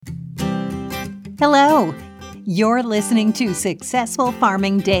Hello, you're listening to Successful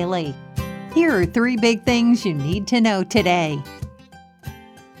Farming Daily. Here are 3 big things you need to know today.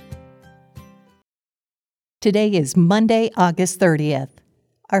 Today is Monday, August 30th.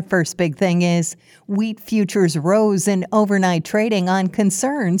 Our first big thing is wheat futures rose in overnight trading on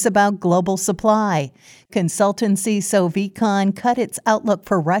concerns about global supply. Consultancy Sovecon cut its outlook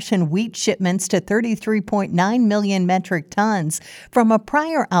for Russian wheat shipments to 33.9 million metric tons from a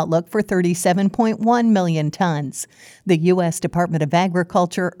prior outlook for 37.1 million tons. The U.S. Department of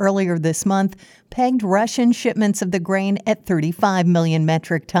Agriculture earlier this month pegged Russian shipments of the grain at 35 million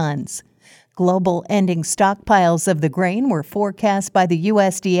metric tons. Global ending stockpiles of the grain were forecast by the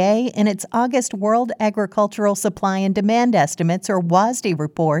USDA in its August World Agricultural Supply and Demand Estimates, or WASDE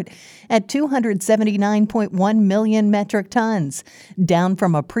report, at 279.1 million metric tons, down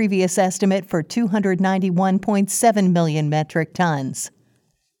from a previous estimate for 291.7 million metric tons.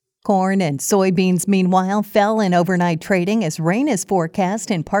 Corn and soybeans, meanwhile, fell in overnight trading as rain is forecast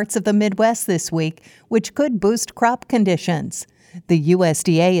in parts of the Midwest this week, which could boost crop conditions. The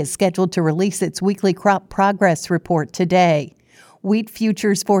USDA is scheduled to release its weekly crop progress report today. Wheat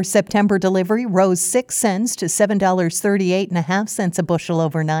futures for September delivery rose 6 cents to $7.38.5 a bushel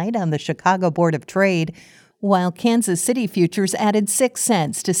overnight on the Chicago Board of Trade, while Kansas City futures added 6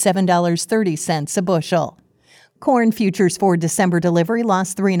 cents to $7.30 a bushel. Corn futures for December delivery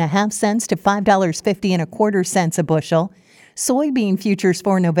lost 3.5 cents to $5.50 a bushel. Soybean futures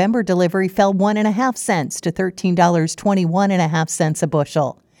for November delivery fell 1.5 cents to $13.21 a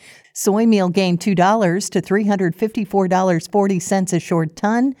bushel. Soy meal gained $2 to $354.40 a short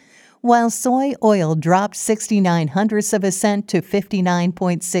ton, while soy oil dropped 0.69 of a cent to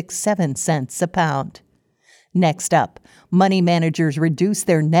 59.67 cents a pound. Next up, money managers reduced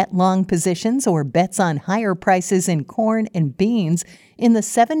their net long positions or bets on higher prices in corn and beans in the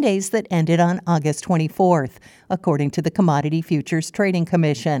 7 days that ended on August 24th, according to the Commodity Futures Trading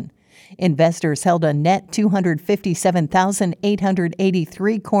Commission. Investors held a net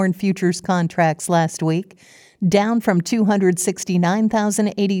 257,883 corn futures contracts last week, down from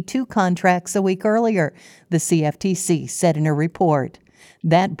 269,082 contracts a week earlier, the CFTC said in a report.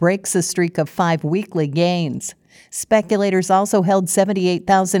 That breaks a streak of 5 weekly gains. Speculators also held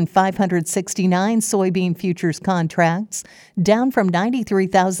 78,569 soybean futures contracts, down from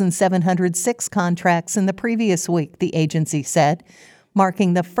 93,706 contracts in the previous week, the agency said,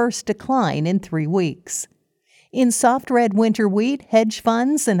 marking the first decline in 3 weeks. In soft red winter wheat, hedge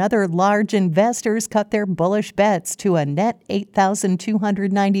funds and other large investors cut their bullish bets to a net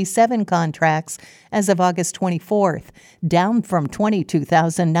 8,297 contracts as of August 24th, down from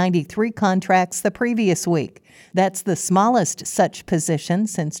 22,093 contracts the previous week. That's the smallest such position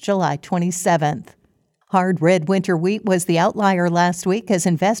since July 27th. Hard red winter wheat was the outlier last week as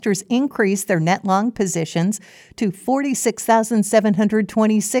investors increased their net long positions to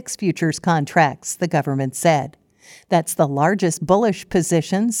 46,726 futures contracts, the government said. That's the largest bullish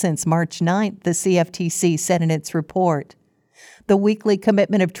position since March 9th, the CFTC said in its report. The weekly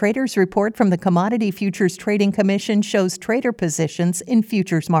Commitment of Traders report from the Commodity Futures Trading Commission shows trader positions in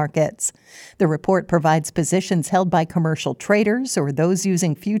futures markets. The report provides positions held by commercial traders or those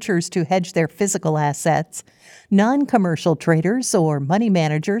using futures to hedge their physical assets, non-commercial traders or money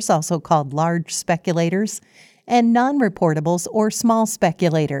managers, also called large speculators, and non-reportables or small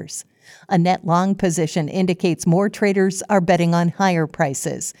speculators. A net long position indicates more traders are betting on higher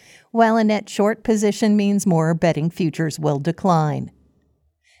prices, while a net short position means more are betting futures will decline.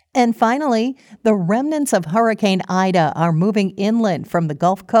 And finally, the remnants of Hurricane Ida are moving inland from the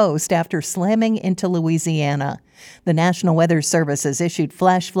Gulf Coast after slamming into Louisiana. The National Weather Service has issued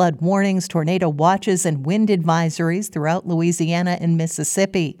flash flood warnings, tornado watches, and wind advisories throughout Louisiana and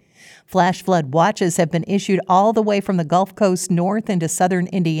Mississippi. Flash flood watches have been issued all the way from the Gulf Coast north into southern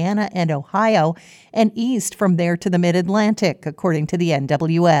Indiana and Ohio and east from there to the mid-Atlantic, according to the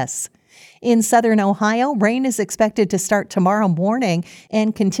NWS. In southern Ohio, rain is expected to start tomorrow morning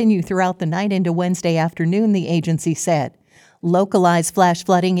and continue throughout the night into Wednesday afternoon, the agency said. Localized flash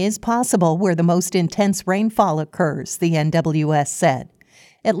flooding is possible where the most intense rainfall occurs, the NWS said.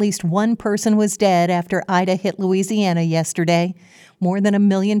 At least one person was dead after Ida hit Louisiana yesterday. More than 1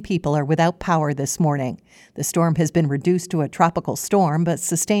 million people are without power this morning. The storm has been reduced to a tropical storm, but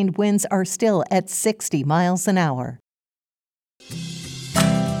sustained winds are still at 60 miles an hour.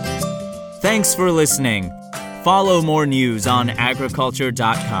 Thanks for listening. Follow more news on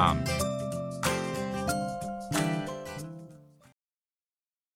agriculture.com.